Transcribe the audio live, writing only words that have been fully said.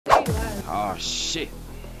Oh shit.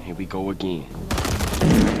 Here we go again.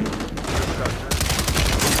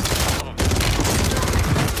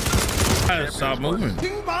 Stop moving.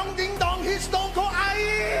 Ding bong, ding dong, his stone cold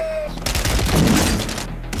ice.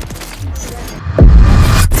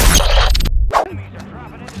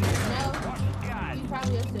 You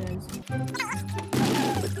probably upstairs.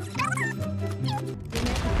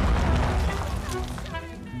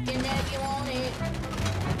 You know you want it.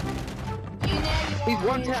 You know you want He's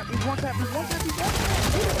one tap. He's one tap. He's one tap. He's one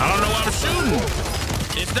tap. I don't know what I'm shooting.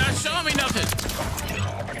 It's not showing me nothing.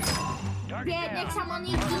 Yeah, next time I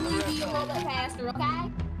need you to move you a little bit faster, okay?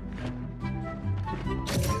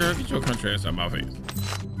 Girl, get your country ass out my face.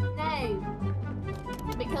 No.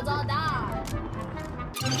 Because I'll die.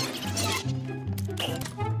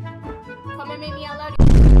 Come and meet me, I love you.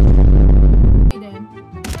 Then.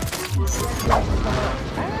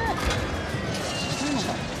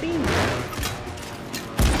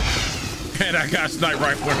 And I got sniped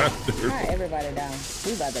right when I threw. Alright, everybody down.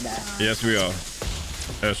 We about to die. Yes, we are.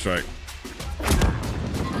 That's right.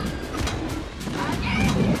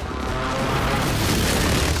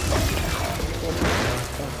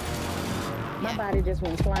 My body just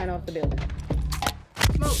went flying off the building.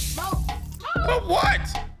 Smoke, smoke, smoke. But what?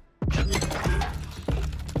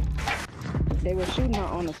 They were shooting her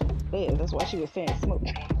on the stairs. That's why she was saying smoke.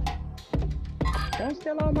 Don't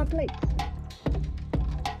steal all my plates.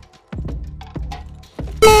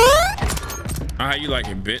 How you like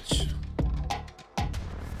it, bitch?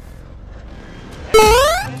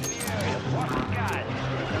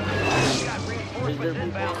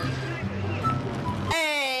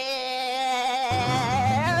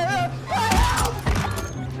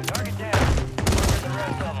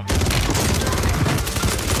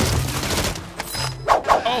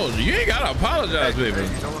 Oh, you ain't gotta apologize, baby.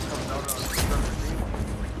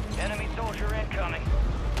 Enemy soldier incoming.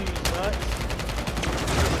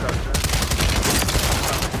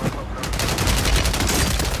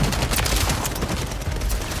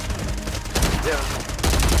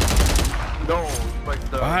 No, like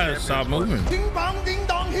the. Why stop moving? Ding bong, ding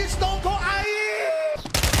dong, his stone cold ice.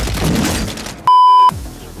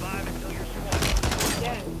 Survive until you're swamped.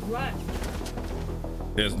 Yeah, run.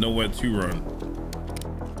 There's nowhere to run.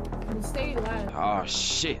 Stay alive. Oh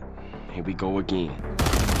shit. Here we go again.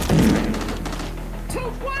 2,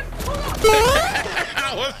 1, pull up.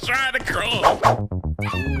 I was trying to crawl.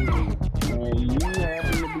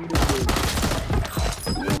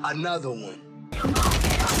 Another one.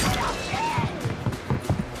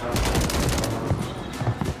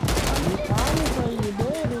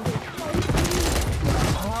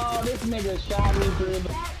 Oh, this nigga shot me through the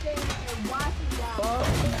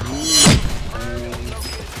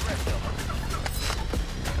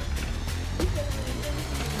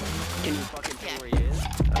Can you fucking tell where he is?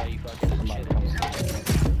 You fucking shit.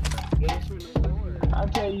 I'll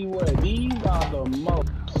tell you what, these are the most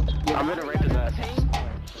I'm gonna rape his ass.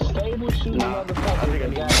 stable shooting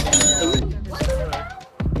motherfuckers.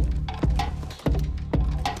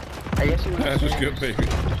 I guess you That's just good, baby.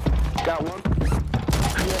 got one.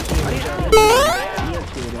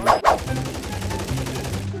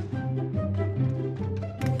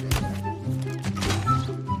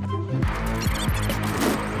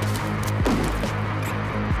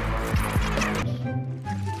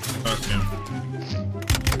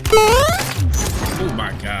 Oh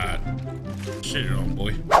my god. Shit it on,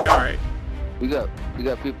 boy. Alright. We got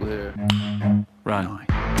people here. Run.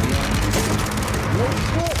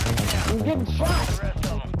 I'm getting shot.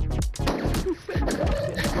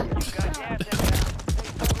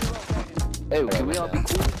 Hey, can we all be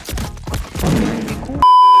cool?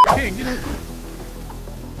 Hey, get it.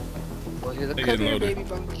 Well, here's a They come getting here, loaded. baby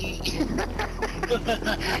monkey. He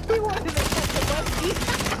wanted to catch the monkey.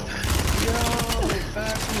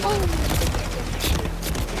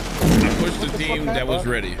 I pushed the team that was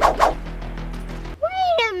ready.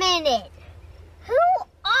 Wait a minute. Who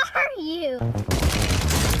are you?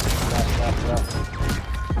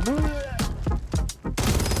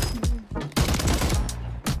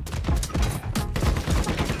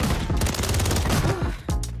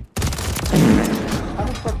 How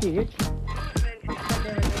the fuck he hit you?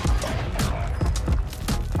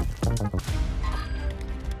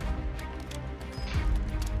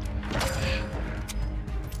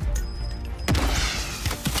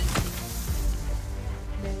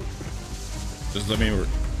 Just let me go.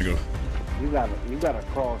 You gotta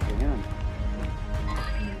crawl to him.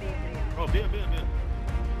 Oh, Bill.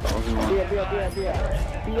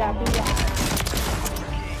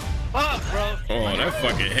 Oh, that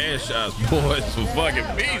fucking headshots, boy. Some fucking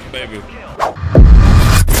beast, baby.